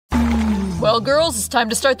Well, girls, it's time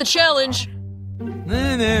to start the challenge.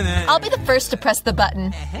 I'll be the first to press the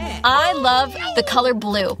button. I love the color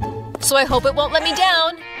blue, so I hope it won't let me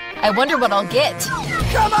down. I wonder what I'll get.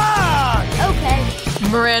 Come on! Okay.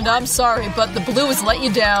 Miranda, I'm sorry, but the blue has let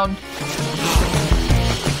you down.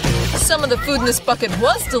 Some of the food in this bucket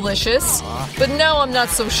was delicious, but now I'm not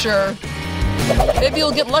so sure. Maybe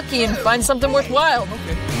you'll get lucky and find something worthwhile.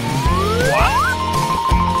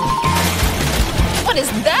 What is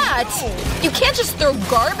that? You can't just throw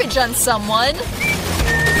garbage on someone.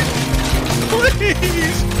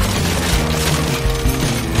 Please!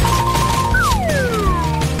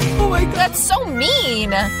 Oh my God. That's so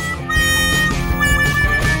mean.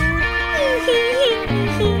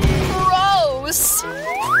 Gross.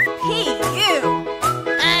 Hey, you!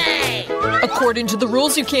 Hey! According to the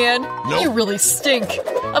rules, you can. Nope. You really stink.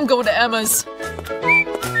 I'm going to Emma's.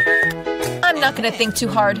 I'm not gonna think too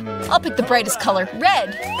hard. I'll pick the brightest color,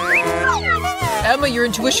 red. Emma, your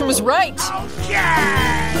intuition was right.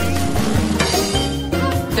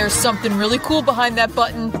 There's something really cool behind that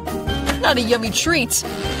button. Not a yummy treat,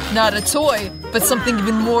 not a toy, but something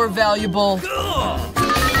even more valuable.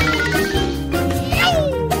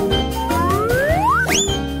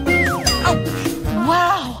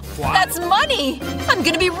 Wow, that's money! I'm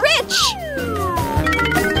gonna be rich!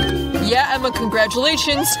 Yeah, Emma,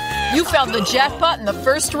 congratulations. You found the jackpot in the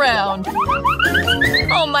first round.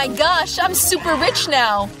 Oh my gosh, I'm super rich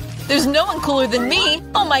now. There's no one cooler than me.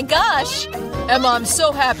 Oh my gosh. Emma, I'm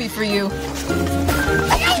so happy for you.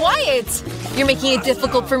 Quiet! You're making it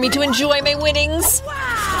difficult for me to enjoy my winnings.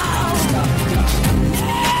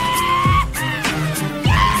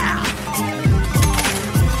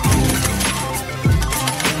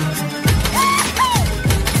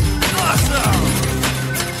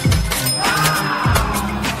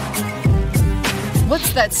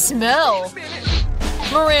 What's that smell?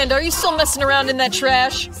 Miranda, are you still messing around in that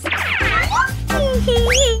trash?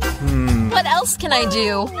 What else can I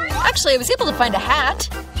do? Actually, I was able to find a hat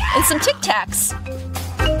and some Tic Tacs.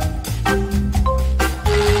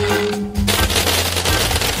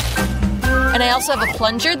 And I also have a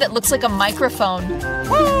plunger that looks like a microphone.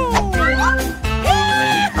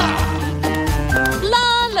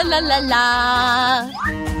 La la la la la.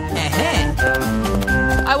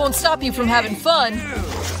 I won't stop you from having fun,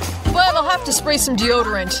 but I'll have to spray some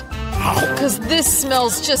deodorant. Because this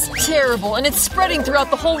smells just terrible and it's spreading throughout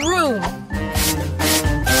the whole room.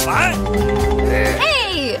 What?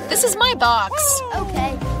 Hey, this is my box.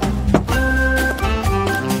 Okay.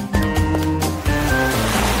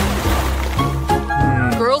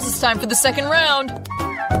 Girls, it's time for the second round.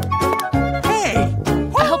 Hey!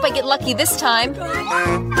 I hope I get lucky this time.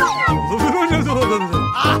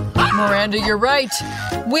 Miranda, you're right.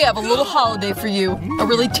 We have a little holiday for you. A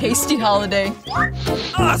really tasty holiday.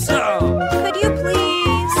 Awesome! Could you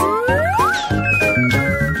please?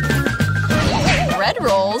 Bread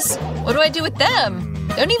rolls? What do I do with them?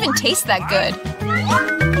 They don't even taste that good.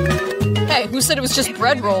 Hey, who said it was just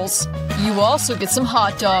bread rolls? You also get some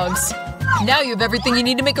hot dogs. Now you have everything you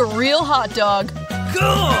need to make a real hot dog.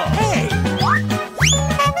 Cool! Hey!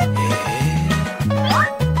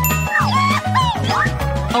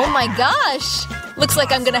 Oh my gosh! Looks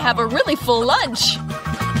like I'm gonna have a really full lunch.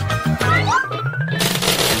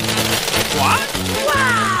 What?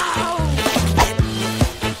 Wow!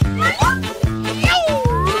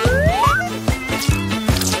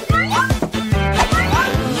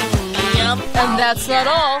 And that's not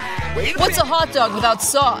all. What's a hot dog without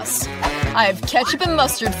sauce? I have ketchup and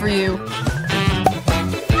mustard for you.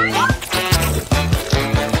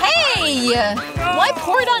 Hey! Why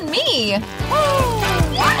pour it on me?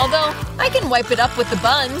 Although, I can wipe it up with the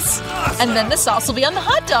buns. And then the sauce will be on the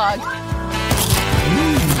hot dog.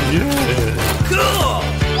 Cool!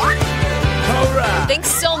 Alright! Thanks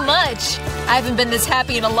so much. I haven't been this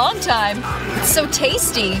happy in a long time. It's so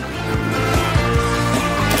tasty.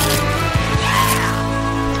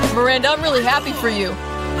 Miranda, I'm really happy for you.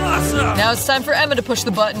 Awesome! Now it's time for Emma to push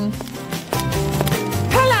the button.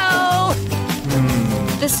 Hello!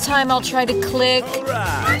 This time I'll try to click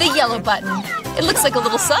the yellow button. It looks like a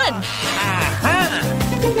little sun.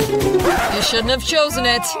 You shouldn't have chosen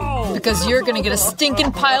it, because you're gonna get a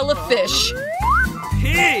stinking pile of fish.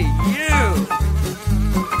 Hey, you!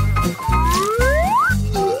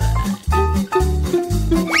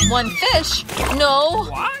 One fish? No,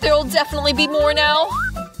 there'll definitely be more now.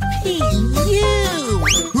 Hey, you!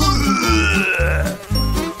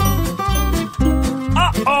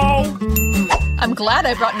 Uh-oh! I'm glad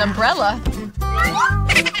I brought an umbrella.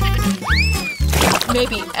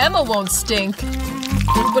 Maybe Emma won't stink,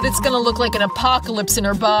 but it's gonna look like an apocalypse in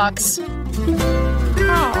her box.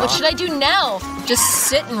 Which What should I do now? Just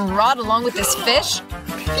sit and rot along with this fish?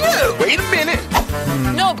 Wait a minute.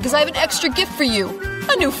 No, because I have an extra gift for you.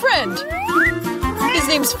 A new friend. His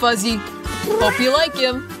name's Fuzzy. Hope you like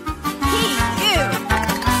him.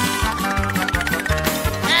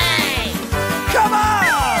 Come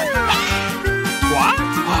on! What?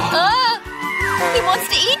 He wants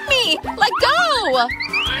to eat me! Let go!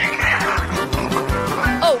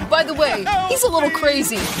 Oh, by the way, he's a little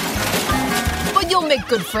crazy. But you'll make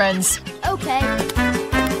good friends. Okay.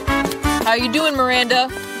 How you doing, Miranda?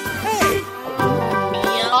 Hey!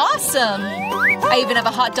 Awesome! I even have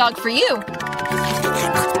a hot dog for you.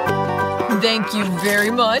 Thank you very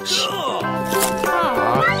much.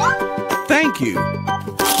 Thank you.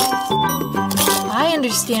 I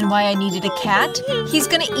understand why I needed a cat. He's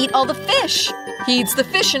gonna eat all the fish. He eats the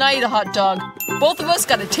fish and I eat a hot dog. Both of us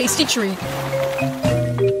got a tasty treat.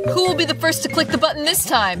 Who will be the first to click the button this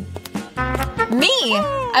time? Me!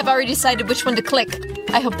 I've already decided which one to click.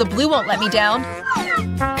 I hope the blue won't let me down.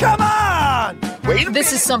 Come on! Wait a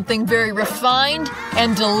This is something very refined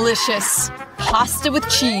and delicious. Pasta with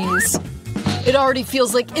cheese. It already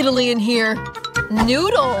feels like Italy in here.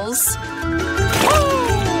 Noodles.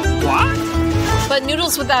 What? But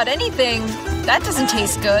noodles without anything, that doesn't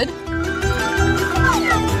taste good.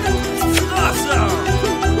 Awesome!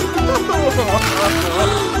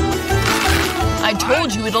 I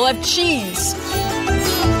told you it'll have cheese.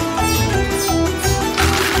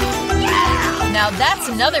 Now that's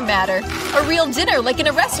another matter. A real dinner like in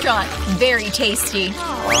a restaurant. Very tasty.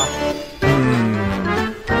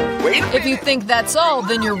 Wait a If you think that's all,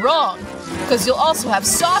 then you're wrong. Because you'll also have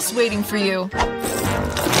sauce waiting for you.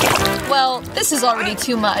 Well, this is already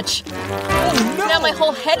too much. Now my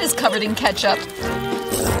whole head is covered in ketchup.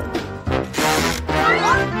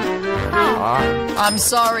 I'm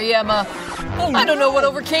sorry, Emma. I don't know what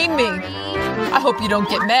overcame me. I hope you don't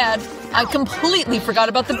get mad. I completely forgot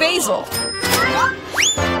about the basil.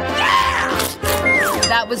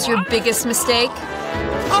 That was your biggest mistake?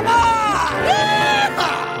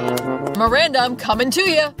 Miranda, I'm coming to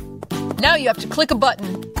you. Now you have to click a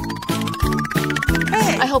button.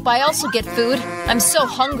 I hope I also get food. I'm so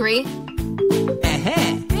hungry.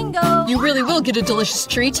 Bingo. You really will get a delicious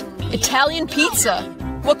treat. Italian pizza.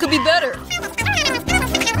 What could be better?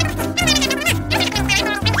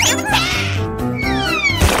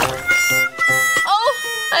 Oh,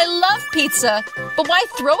 I love pizza. But why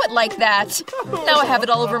throw it like that? Now I have it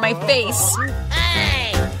all over my face.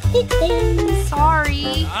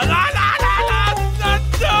 Sorry.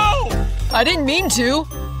 No! I didn't mean to.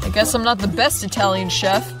 I guess I'm not the best Italian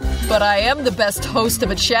chef, but I am the best host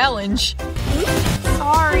of a challenge.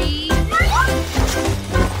 Sorry.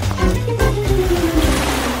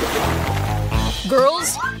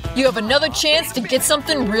 Girls, you have another chance to get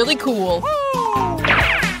something really cool.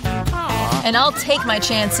 And I'll take my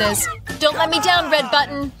chances. Don't let me down, red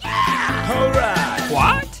button. Alright.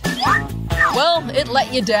 What? Well, it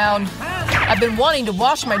let you down. I've been wanting to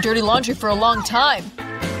wash my dirty laundry for a long time.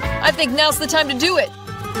 I think now's the time to do it.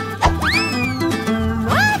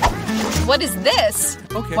 What is this?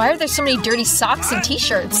 Okay. Why are there so many dirty socks and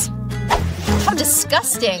t-shirts? How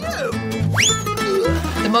disgusting.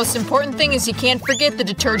 The most important thing is you can't forget the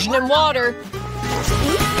detergent and water.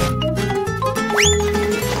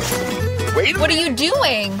 Wait a What are you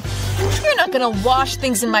doing? You're not gonna wash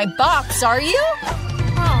things in my box, are you?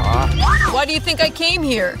 Why do you think I came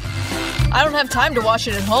here? I don't have time to wash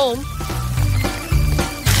it at home.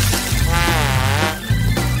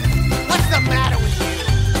 What's the matter with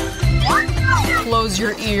you? Close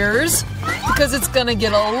your ears, because it's gonna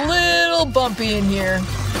get a little bumpy in here.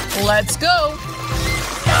 Let's go.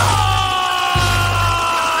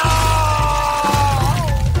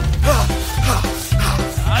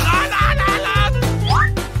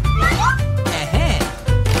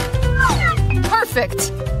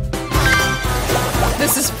 Perfect.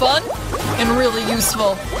 This is fun and really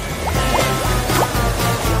useful.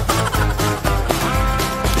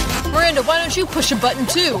 Miranda, why don't you push a button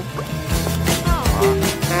too?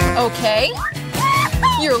 Okay.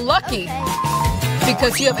 You're lucky.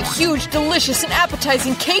 Because you have a huge, delicious, and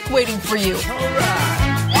appetizing cake waiting for you.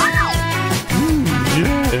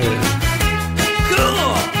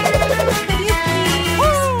 Cool!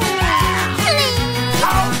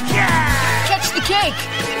 Catch the cake.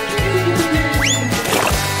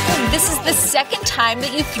 This is the second time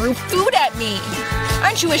that you threw food at me.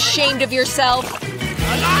 Aren't you ashamed of yourself?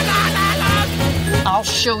 I'll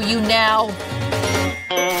show you now.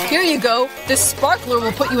 Here you go. This sparkler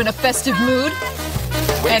will put you in a festive mood.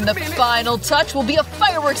 And the final touch will be a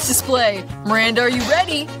fireworks display. Miranda, are you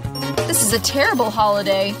ready? This is a terrible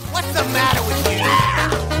holiday. What's the matter with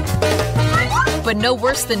you? but no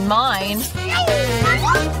worse than mine.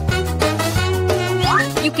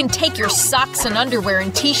 You can take your socks and underwear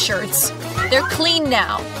and t-shirts. They're clean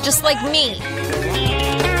now, just like me.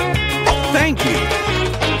 Thank you.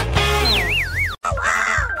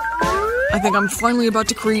 I think I'm finally about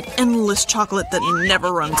to create endless chocolate that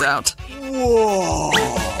never runs out. Whoa.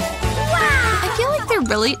 I feel like there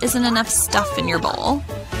really isn't enough stuff in your bowl.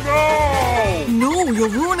 No, you'll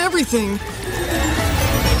ruin everything.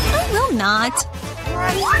 I will not.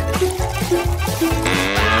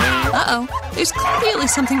 Uh-oh, there's clearly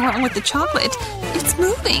something wrong with the chocolate. It's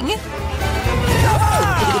moving.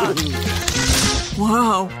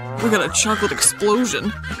 Wow, we got a chocolate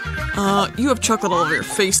explosion. You have chocolate all over your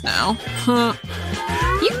face now. Huh.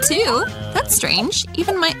 You too? That's strange.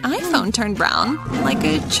 Even my iPhone turned brown, like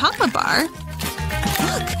a chocolate bar.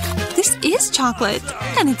 Look, this is chocolate,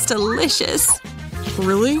 and it's delicious.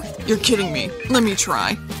 Really? You're kidding me. Let me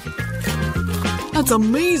try. That's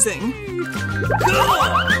amazing.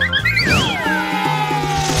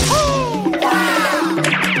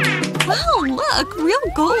 Wow, look, real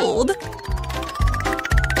gold.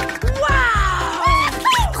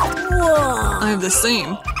 I have the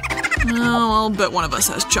same. Oh, I'll bet one of us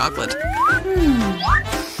has chocolate.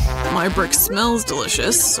 My brick smells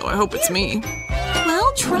delicious, so I hope it's me.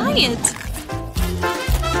 Well, try it.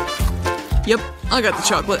 Yep, I got the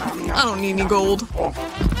chocolate. I don't need any gold.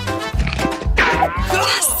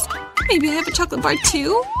 Yes! Maybe I have a chocolate bar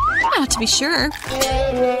too? Not to be sure.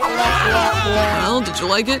 Well, did you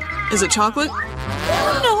like it? Is it chocolate?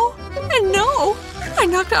 No, and no. I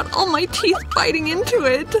knocked out all my teeth biting into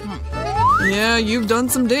it. Yeah, you've done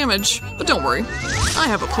some damage. But don't worry, I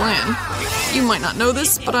have a plan. You might not know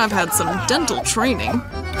this, but I've had some dental training.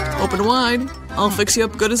 Open wide, I'll fix you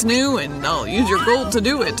up good as new, and I'll use your gold to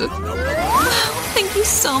do it. Thank you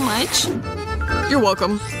so much. You're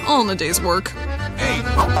welcome. All in a day's work.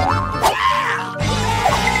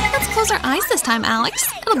 Let's close our eyes this time,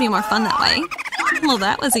 Alex. It'll be more fun that way. Well,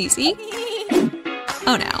 that was easy.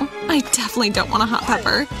 Oh no, I definitely don't want a hot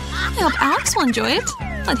pepper. I hope Alex will enjoy it.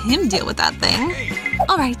 Let him deal with that thing.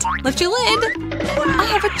 Alright, lift your lid. I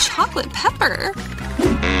have a chocolate pepper.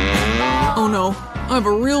 Oh no, I have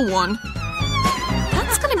a real one.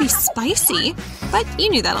 That's gonna be spicy. But you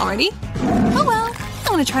knew that already. Oh well, I'm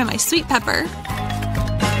gonna try my sweet pepper.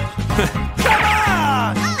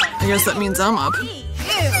 I guess that means I'm up.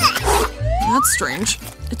 That's strange.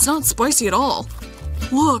 It's not spicy at all.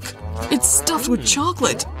 Look, it's stuffed with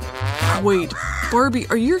chocolate. Wait, Barbie,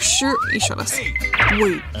 are you sure? You shut us.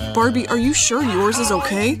 Wait, Barbie, are you sure yours is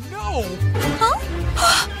okay? No.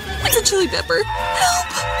 Huh? It's a chili pepper. Help!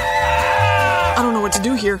 I don't know what to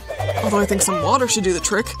do here. Although I think some water should do the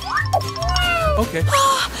trick. Okay.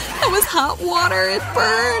 That was hot water. It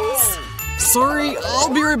burns. Sorry,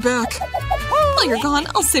 I'll be right back. While you're gone,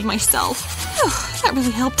 I'll save myself. That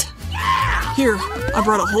really helped. Here, I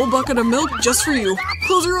brought a whole bucket of milk just for you.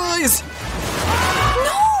 Close your eyes.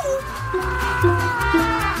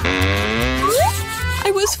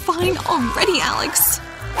 I was fine already, Alex.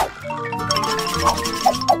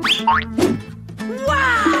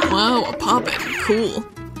 Wow, a poppet. Cool.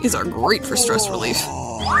 These are great for stress relief.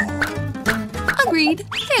 Agreed.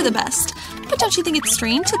 They're the best. But don't you think it's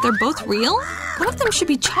strange that they're both real? One of them should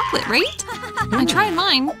be chocolate, right? I tried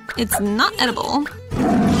mine. It's not edible.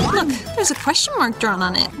 Look, there's a question mark drawn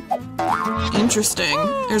on it. Interesting.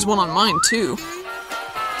 There's one on mine, too.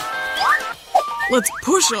 Let's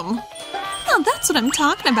push them. Oh, that's what I'm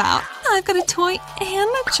talking about. I've got a toy and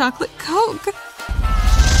a chocolate Coke.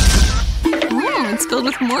 It's filled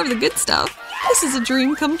with more of the good stuff. This is a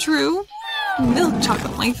dream come true. Milk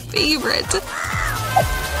chocolate, my favorite.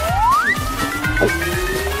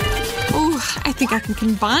 Oh, I think I can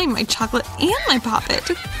combine my chocolate and my poppet.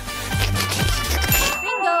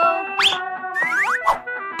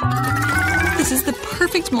 This is the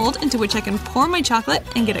perfect mold into which I can pour my chocolate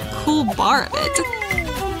and get a cool bar of it.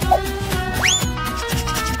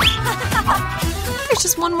 There's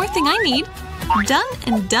just one more thing I need. Done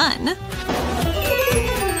and done. Now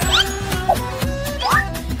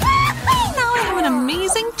I have an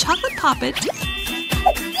amazing chocolate poppet.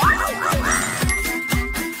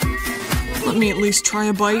 Let me at least try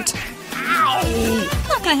a bite.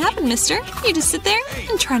 Not gonna happen, mister. You just sit there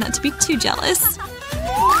and try not to be too jealous.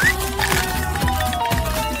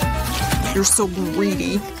 You're so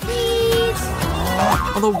greedy.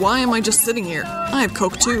 Although why am I just sitting here? I have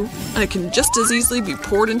Coke too, and it can just as easily be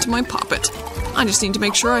poured into my poppet. I just need to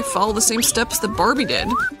make sure I follow the same steps that Barbie did.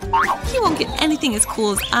 You won't get anything as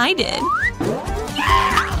cool as I did.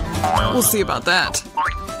 We'll see about that.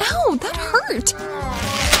 Ow, that hurt.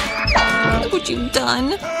 Look what you've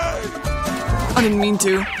done. I I didn't mean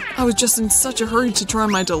to. I was just in such a hurry to try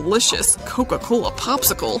my delicious Coca-Cola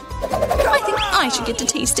popsicle. I think I should get to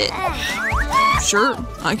taste it. Sure,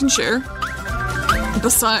 I can share.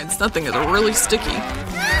 Besides, that thing is really sticky.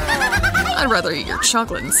 I'd rather eat your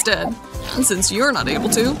chocolate instead. And since you're not able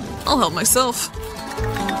to, I'll help myself.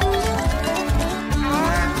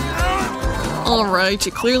 Alright,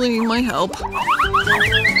 you clearly need my help.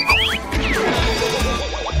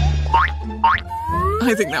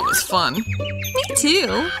 I think that was fun. Me too.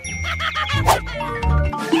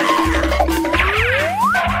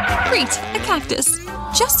 Great, a cactus.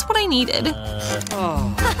 Just what I needed.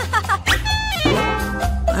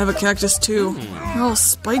 I have a cactus too. They're all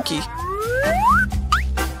spiky.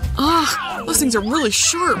 Ah, those things are really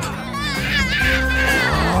sharp.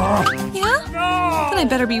 Yeah? Then I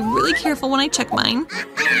better be really careful when I check mine.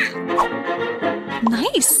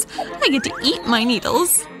 Nice! I get to eat my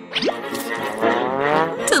needles.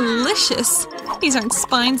 Delicious! These aren't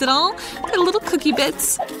spines at all. They're little cookie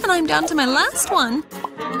bits. And I'm down to my last one.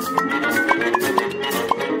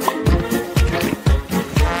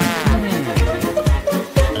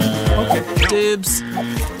 Dibs.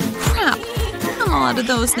 Crap! I'm all out of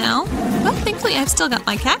those now. But thankfully I've still got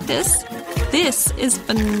my cactus. This is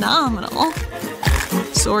phenomenal.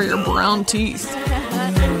 So are your brown teeth.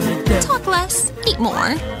 Talk less, eat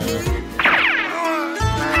more.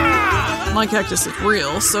 My cactus is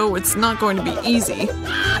real, so it's not going to be easy.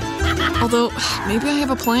 Although, maybe I have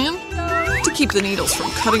a plan? To keep the needles from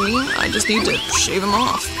cutting me, I just need to shave them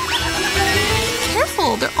off.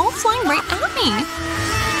 Careful, they're all flying right at me.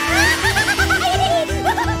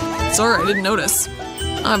 Sorry, I didn't notice.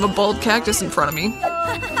 I have a bald cactus in front of me.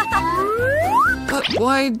 But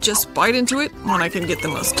why just bite into it when I can get the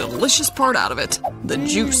most delicious part out of it? The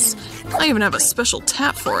juice. I even have a special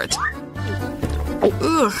tap for it.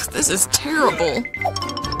 Ugh, this is terrible.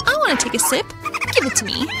 I want to take a sip. Give it to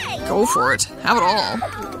me. Go for it. Have it all.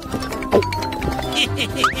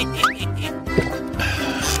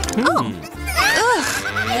 Oh. Ugh.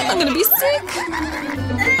 I'm gonna be sick.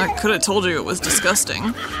 I could have told you it was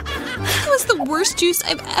disgusting. It was the worst juice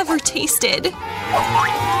I've ever tasted.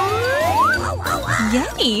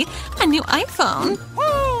 Yay! A new iPhone.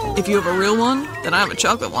 If you have a real one, then I have a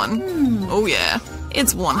chocolate one. Oh yeah,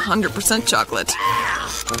 it's 100% chocolate.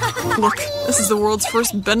 Look, this is the world's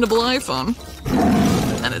first bendable iPhone.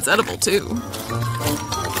 And it's edible too.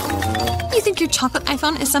 You think your chocolate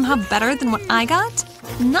iPhone is somehow better than what I got?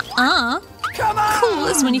 Nuh-uh. Cool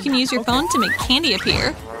is when you can use your phone to make candy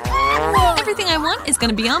appear. Everything I want is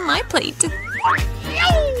gonna be on my plate.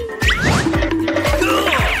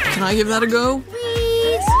 Can I give that a go?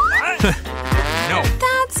 No.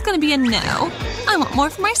 That's gonna be a no. I want more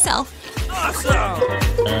for myself.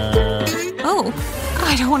 Oh,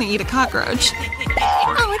 I don't want to eat a cockroach.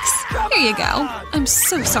 Alex, here you go. I'm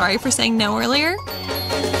so sorry for saying no earlier.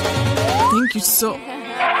 Thank you so... A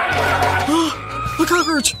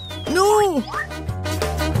cockroach! No! Ooh,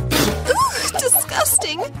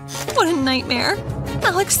 disgusting. What a nightmare.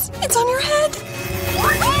 Alex, it's on your head.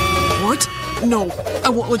 What? No, I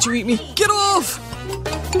won't let you eat me. Get off!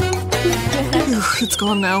 Phew, it's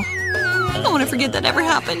gone now. I want to forget that ever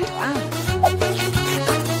happened.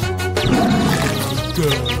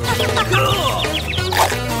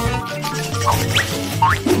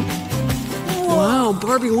 Wow,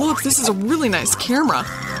 Barbie, look, this is a really nice camera.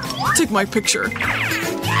 Take my picture.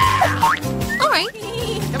 All right.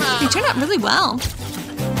 You turned out really well.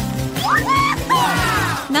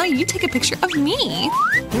 Now you take a picture of me.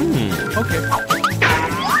 Okay.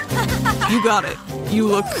 You got it. You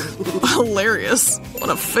look hilarious. What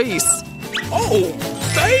a face. Oh,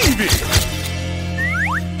 baby!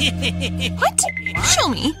 What? Show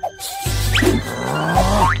me.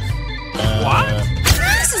 What?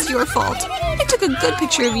 This is your fault. I took a good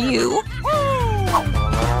picture of you.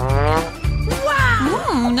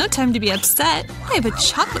 No time to be upset. I have a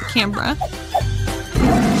chocolate camera.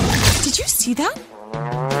 Did you see that?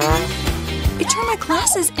 It turned my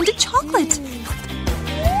glasses into chocolate.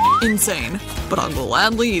 Insane, but I'll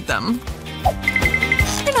gladly eat them.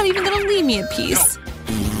 You're not even gonna leave me a piece.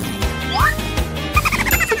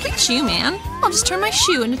 Forget you, man. I'll just turn my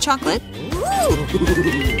shoe into chocolate.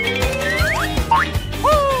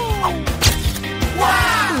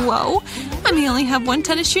 Whoa, I may only have one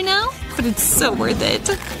tennis shoe now, but it's so worth it.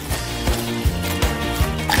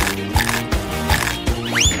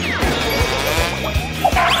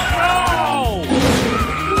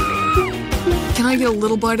 Can I get a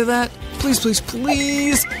little bite of that? Please, please,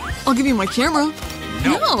 please. I'll give you my camera.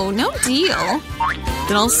 No deal.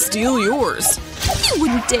 Then I'll steal yours. You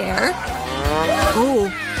wouldn't dare. Oh,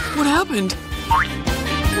 what happened?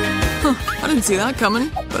 I didn't see that coming,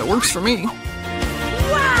 but it works for me.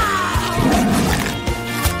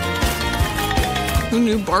 Who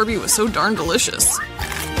knew Barbie was so darn delicious?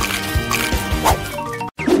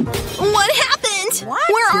 What happened?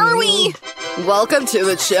 Where are we? Welcome to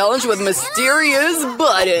the challenge with mysterious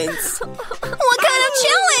buttons. What kind of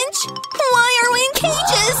challenge? Why are we in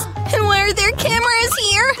cages? And why are there cameras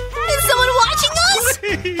here? Is someone watching us?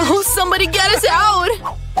 Oh, somebody get us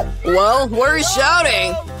out! Well, we're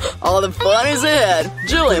shouting. All the fun is ahead.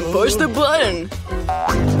 Jillian, push the button.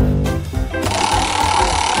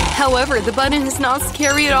 However, the button is not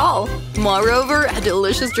scary at all. Moreover, a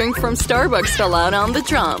delicious drink from Starbucks fell out on the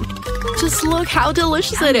drum. Just look how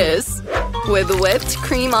delicious it is. With whipped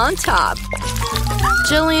cream on top.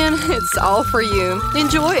 Jillian, it's all for you.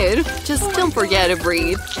 Enjoy it. Just don't forget to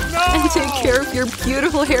breathe. And take care of your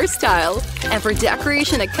beautiful hairstyle. And for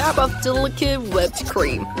decoration, a cup of delicate whipped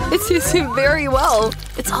cream. It suits you very well.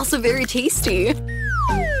 It's also very tasty.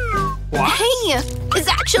 Hey, it's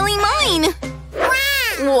actually mine.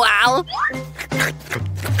 Wow.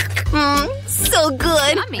 So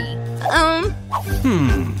good.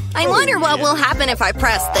 I wonder what will happen if I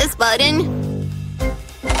press this button.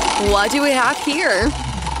 What do we have here?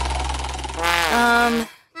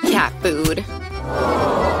 Cat food.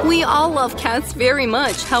 We all love cats very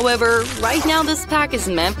much. However, right now this pack is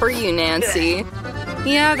meant for you, Nancy.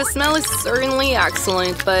 Yeah, the smell is certainly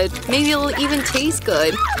excellent, but maybe it'll even taste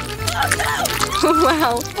good.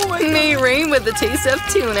 Wow, it may rain with the taste of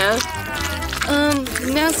tuna.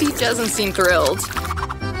 Nancy doesn't seem thrilled.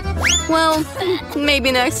 Well,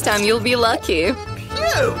 maybe next time you'll be lucky.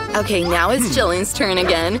 Okay, now it's Jillian's turn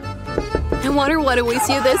again. I wonder what awaits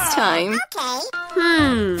you this time.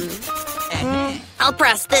 I'll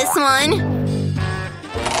press this one.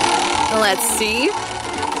 Let's see.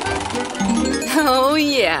 Oh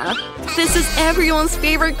yeah, this is everyone's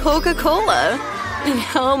favorite Coca-Cola. And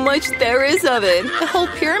how much there is of it. A whole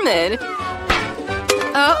pyramid.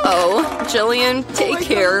 Uh-oh. Jillian, take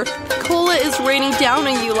care. Cola is raining down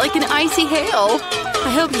on you like an icy hail. I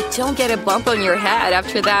hope you don't get a bump on your head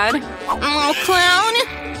after that. Oh, clown.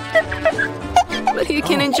 But you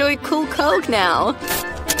can enjoy cool Coke now.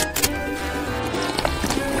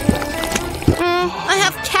 I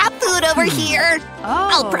have cat food over here.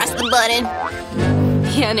 I'll press the button.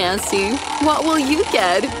 Yeah, Nancy. What will you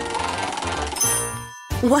get?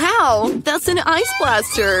 Wow, that's an ice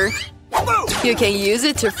blaster. You can use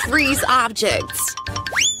it to freeze objects.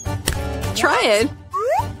 Try it.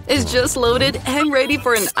 It's just loaded and ready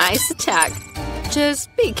for an ice attack. Just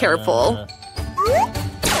be careful.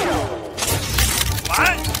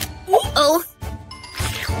 Oh.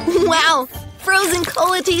 Wow, frozen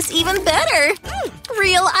cola tastes even better.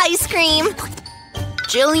 Real ice cream.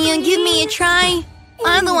 Jillian, give me a try.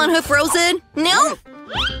 I'm the one who froze it. No?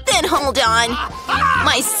 Then hold on.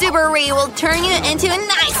 My super ray will turn you into an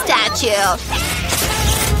ice statue.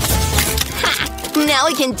 Ha! Now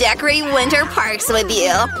we can decorate winter parks with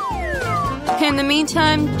you. In the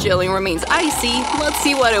meantime, Jillian remains icy. Let's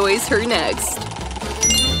see what awaits her next.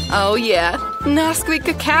 Oh yeah, Nesquik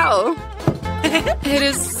cacao. It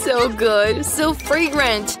is so good, so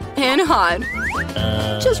fragrant, and hot.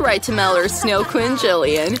 Just right to melt our snow queen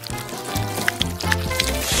Jillian.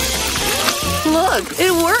 Look,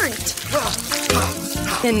 it worked!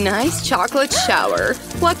 A nice chocolate shower.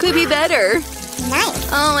 What could be better? Nice.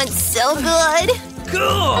 Oh, it's so good.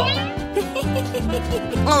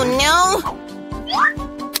 Oh no!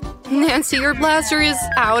 Nancy, your blaster is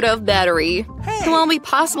out of battery. It won't be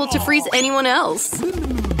possible to freeze anyone else.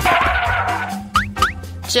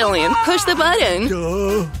 Jillian, push the button.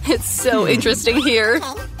 It's so interesting here.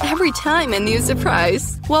 Every time a new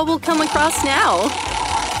surprise. What will come across now?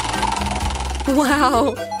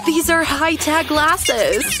 Wow, these are high-tech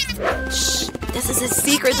glasses. Shh, this is a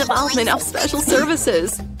secret development of special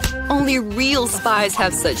services. Only real spies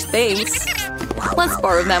have such things. Let's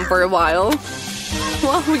borrow them for a while.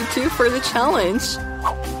 What will we do for the challenge?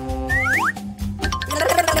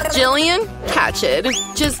 Jillian, catch it.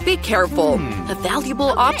 Just be careful. A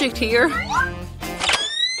valuable object here.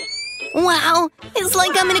 Wow, it's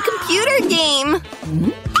like I'm in a computer game.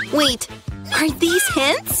 Wait, are these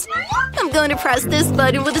hints? I'm going to press this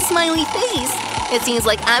button with a smiley face. It seems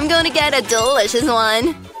like I'm going to get a delicious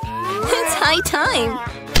one. It's high time.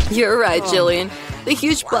 You're right, Jillian. The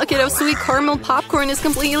huge bucket of sweet caramel popcorn is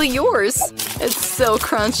completely yours. It's so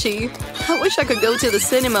crunchy. I wish I could go to the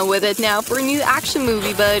cinema with it now for a new action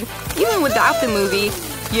movie, but even without the movie,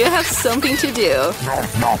 you have something to do.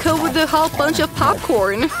 Go with the whole bunch of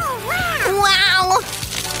popcorn. Wow!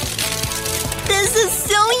 This is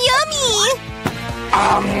so yummy!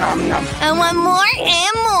 I want more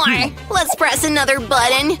and more! Okay, let's press another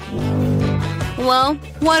button. Well,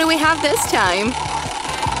 what do we have this time?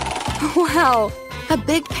 Wow, a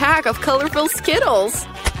big pack of colorful Skittles.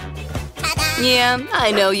 Yeah,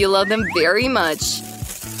 I know you love them very much.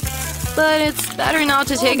 But it's better not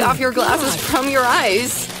to take off your glasses from your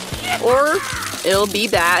eyes. Or it'll be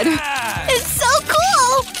bad. It's so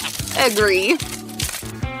cool! Agree.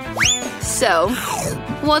 So,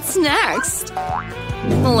 what's next?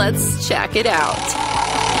 Let's check it out.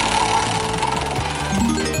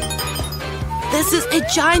 This is a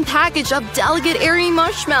giant package of delicate airy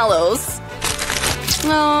marshmallows.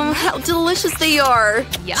 Oh, how delicious they are.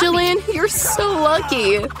 Jillian, you're so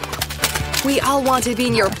lucky. We all want to be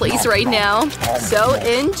in your place right now, so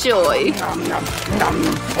enjoy.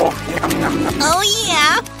 Oh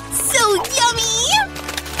yeah! So yummy!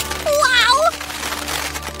 Wow!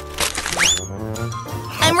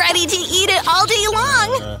 I'm ready to eat it all day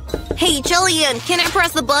long! Hey Jillian, can I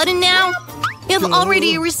press the button now? You've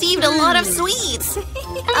already received a lot of sweets!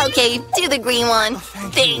 Okay, do the green one.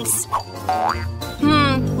 Thanks.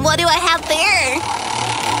 What do I have there?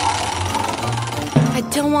 I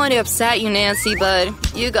don't want to upset you, Nancy, but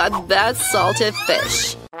you got that salted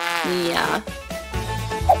fish. Yeah.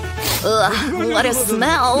 Ugh, what a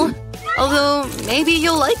smell! Although, maybe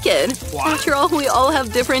you'll like it. After all, we all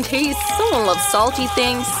have different tastes. Someone loves salty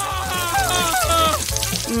things.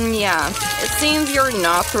 Yeah, it seems you're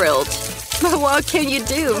not thrilled. But what can you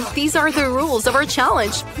do? These are the rules of our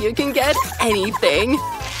challenge. You can get anything.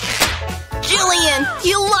 Jillian,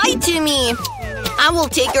 you lied to me! I will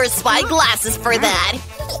take your spy glasses for that.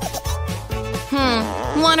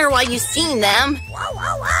 Wonder why you've seen them.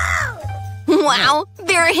 Wow,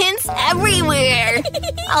 there are hints everywhere!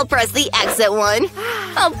 I'll press the exit one.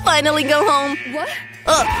 I'll finally go home.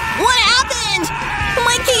 What happened?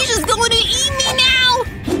 My cage is going to eat me now!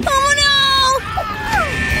 Oh no!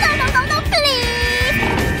 No, please!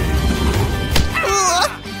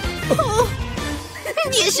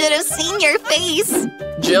 You should have seen your face.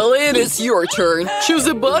 Jillian, it's your turn. Choose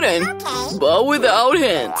a button, but without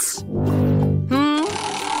hints.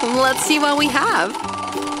 Let's see what we have.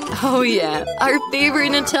 Oh yeah, our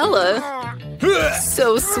favorite Nutella.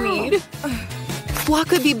 So sweet. What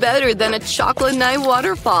could be better than a chocolate night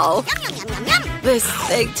waterfall? This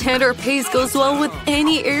thick, tender paste goes well with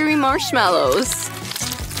any airy marshmallows.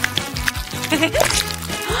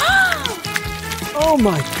 Oh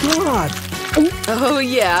my god! Oh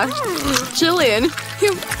yeah. Jillian,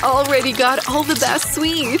 you've already got all the best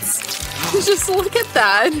sweets. Just look at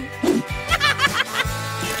that.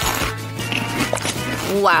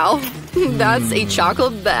 Wow, that's a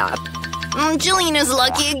chocolate bath. Jillian is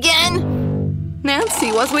lucky again.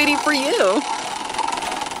 Nancy was waiting for you.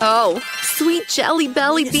 Oh, sweet jelly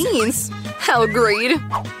belly beans. How great.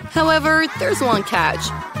 However, there's one catch.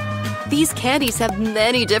 These candies have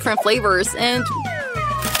many different flavors and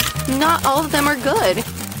not all of them are good.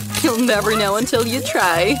 You'll never know until you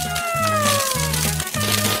try.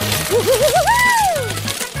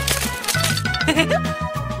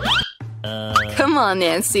 Come on,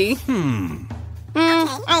 Nancy.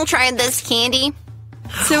 I'll try this candy.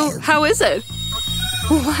 So, how is it?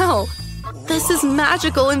 Wow, this is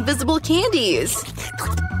magical invisible candies.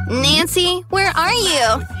 Nancy, where are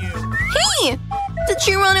you? Hey! Did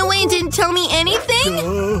you run away and didn't tell me anything?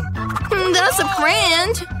 That's a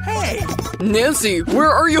friend. Hey! Nancy,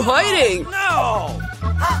 where are you hiding? No!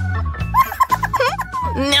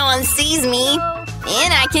 No one sees me.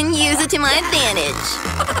 And I can use it to my advantage.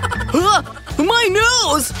 My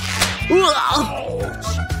nose!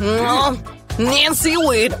 Nancy,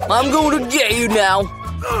 wait. I'm going to get you now.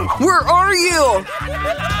 Where are you?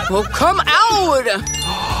 Well, come out!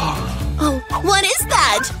 Oh, what is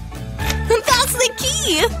that? That's the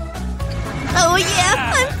key! Oh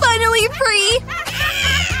yeah, I'm finally free!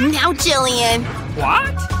 Now Jillian.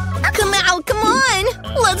 What?